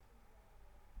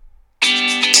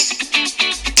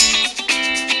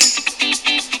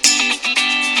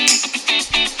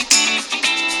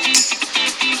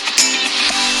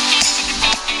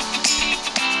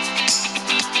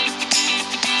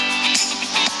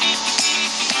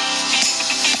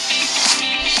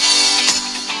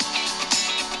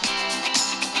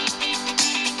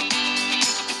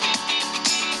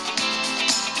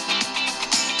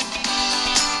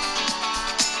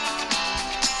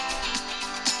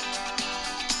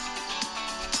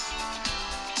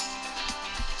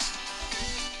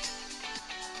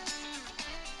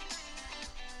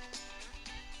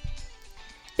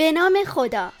به نام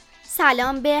خدا.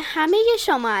 سلام به همه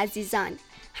شما عزیزان،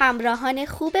 همراهان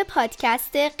خوب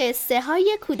پادکست قصه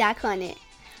های کودکانه.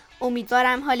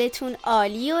 امیدوارم حالتون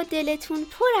عالی و دلتون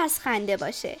پر از خنده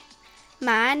باشه.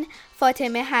 من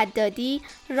فاطمه حدادی،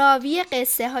 راوی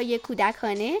قصه های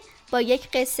کودکانه، با یک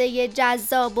قصه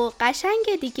جذاب و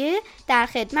قشنگ دیگه در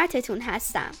خدمتتون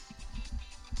هستم.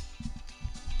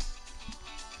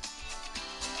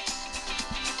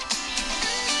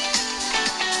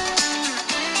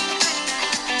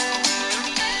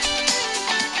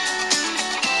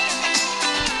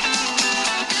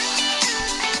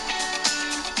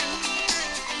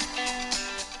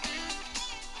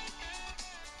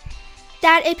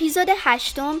 در اپیزود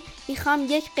 8 میخوام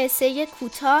یک قصه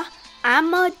کوتاه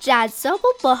اما جذاب و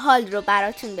باحال رو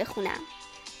براتون بخونم.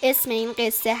 اسم این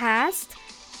قصه هست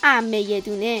عمه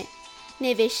دونه،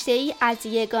 نوشته ای از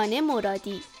یگانه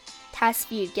مرادی،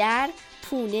 تصویرگر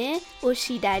پونه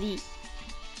اوشیدری.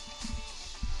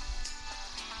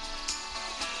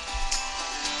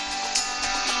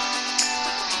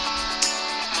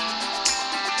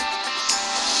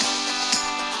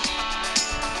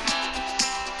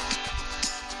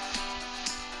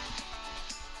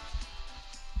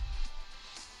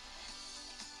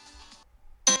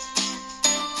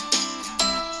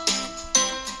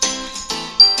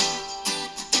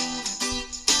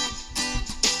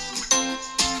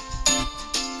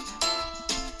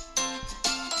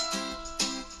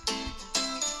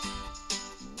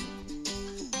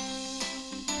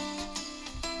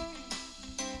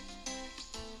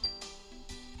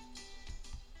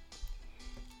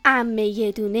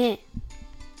 عمه دونه.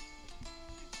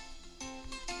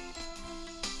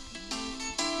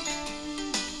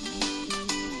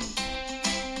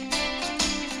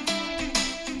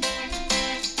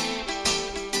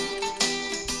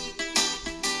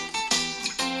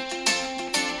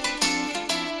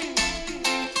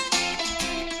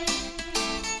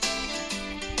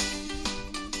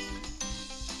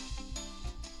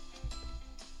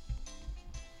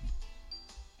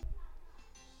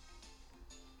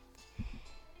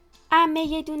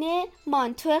 عمه دونه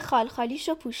مانتو خالخالیش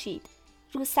رو پوشید،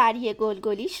 روسری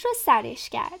گلگلیش رو سرش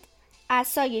کرد،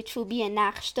 عصای چوبی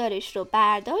نقشدارش رو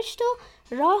برداشت و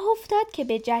راه افتاد که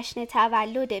به جشن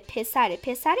تولد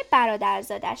پسر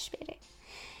برادرزادش بره.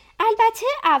 البته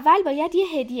اول باید یه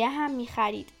هدیه هم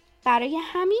می‌خرید. برای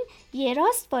همین یه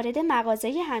راست وارد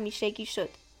مغازه همیشگی شد.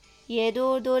 یه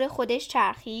دور خودش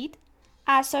چرخید،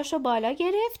 عصاشو بالا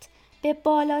گرفت، به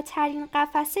بالاترین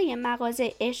قفسه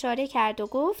مغازه اشاره کرد و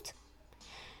گفت: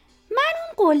 من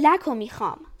اون قلک رو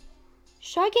میخوام.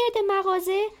 شاگرد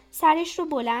مغازه سرش رو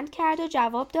بلند کرد و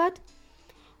جواب داد: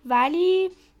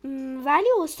 ولی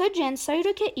استاد جنسایی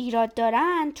رو که ایراد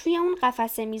دارن توی اون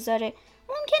قفسه میذاره،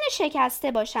 ممکنه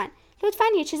شکسته باشن، لطفاً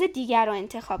یه چیز دیگر رو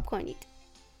انتخاب کنید.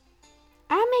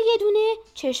 عمه دونه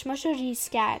چشماشو ریز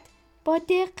کرد، با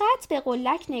دقت به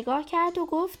قلک نگاه کرد و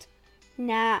گفت: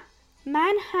 نه،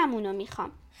 من همونو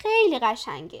میخوام، خیلی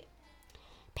قشنگه.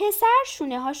 پسر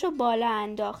شونه هاشو بالا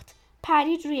انداخت،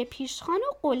 پرید روی پیشخوان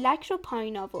و قلک رو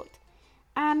پایین آورد.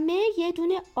 عمه یه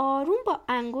دونه آروم با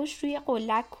انگشت روی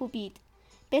قلک کوبید.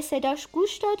 به صداش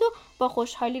گوش داد و با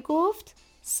خوشحالی گفت: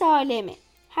 سالمه،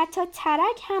 حتی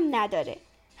ترک هم نداره،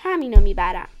 همینو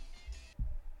میبرم.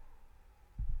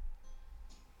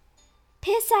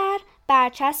 پسر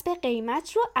برچسب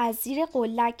قیمت رو از زیر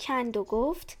قلک کند و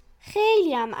گفت: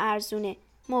 خیلی هم ارزونه،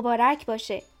 مبارک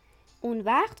باشه. اون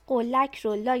وقت قلک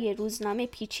رو لای روزنامه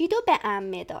پیچید و به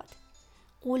عمه داد.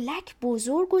 قلک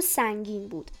بزرگ و سنگین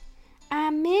بود.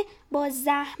 عمه با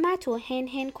زحمت و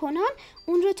هن کنان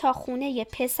اون رو تا خونه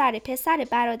پسر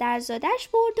برادرزادش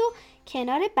برد و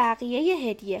کنار بقیه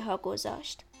هدیه ها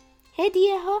گذاشت.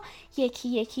 هدیه ها یکی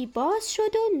یکی باز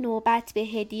شد و نوبت به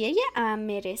هدیه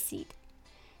عمه رسید.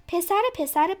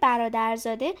 پسر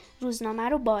برادرزاده روزنامه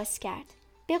رو باز کرد.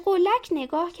 به قلک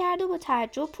نگاه کرد و با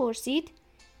تعجب پرسید: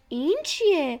 این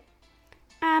چیه؟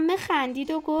 عمه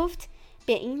خندید و گفت: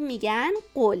 به این میگن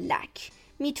قلک.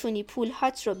 میتونی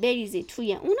پولهات رو بریزی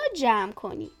توی اونو جمع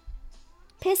کنی.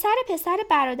 پسر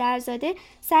برادرزاده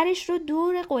سرش رو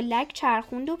دور قلک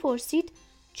چرخوند و پرسید: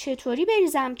 چطوری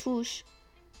بریزم توش؟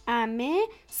 عمه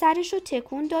سرش رو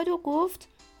تکون داد و گفت: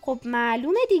 خب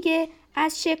معلومه دیگه،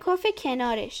 از شکاف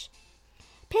کنارش.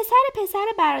 پسر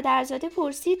برادرزاده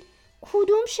پرسید: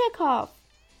 کدوم شکاف؟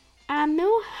 عمه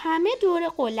و همه دور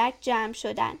قلک جمع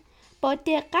شدن، با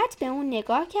دقت به اون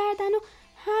نگاه کردن و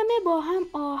همه با هم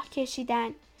آه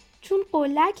کشیدن، چون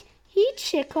قلک هیچ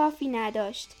شکافی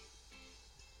نداشت.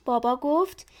 بابا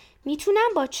گفت: میتونم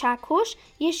با چکش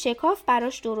یه شکاف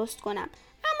براش درست کنم،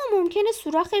 اما ممکنه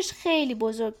سوراخش خیلی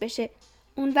بزرگ بشه،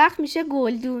 اون وقت میشه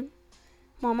گلدون.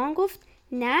 مامان گفت: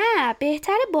 نه،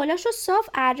 بهتره بالاشو صاف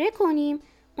اره کنیم.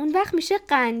 اون وقت میشه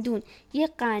قندون، یه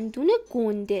قندون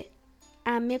گنده.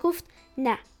 عمه گفت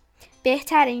نه،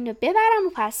 بهتره اینو ببرم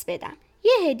و پس بدم،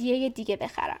 یه هدیه دیگه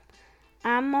بخرم.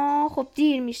 اما خب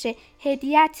دیر میشه،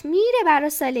 هدیه‌ت میره برا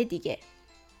سال دیگه.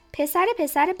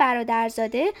 پسر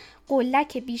برادرزاده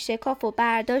قلک بیشکاف و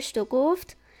برداشت و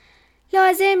گفت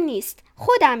لازم نیست،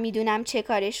 خودم میدونم چه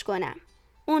کارش کنم.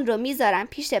 اون رو میذارم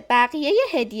پیش بقیه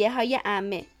هدیه های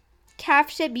عمه.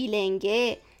 کفش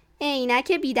بیلنگه،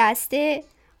 عینک بی دسته،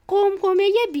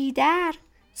 قمقمه بی در،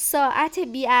 ساعت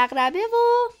بی عقربه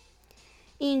و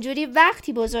اینجوری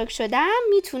وقتی بزرگ شدم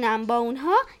میتونم با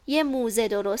اونها یه موزه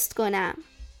درست کنم.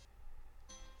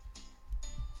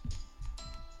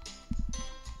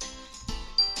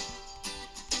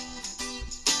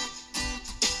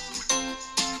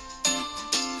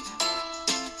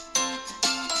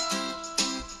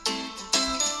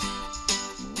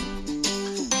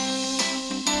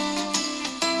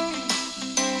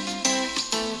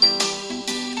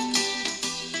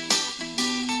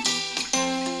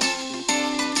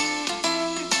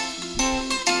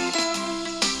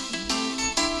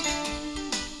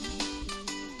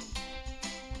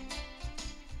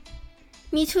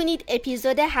 میتونید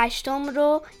اپیزود 8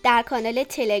 رو در کانال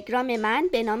تلگرام من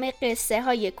به نام قصه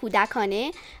های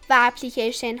کودکانه و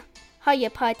اپلیکیشن های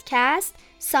پادکست،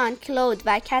 ساندکلود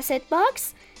و کست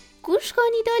باکس گوش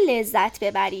کنید و لذت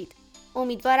ببرید.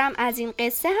 امیدوارم از این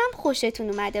قصه هم خوشتون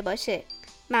اومده باشه.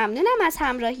 ممنونم از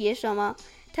همراهی شما.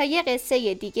 تا یه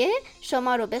قصه دیگه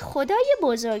شما رو به خدای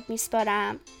بزرگ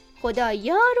میسپارم. خدا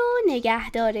یار و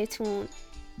نگهدارتون.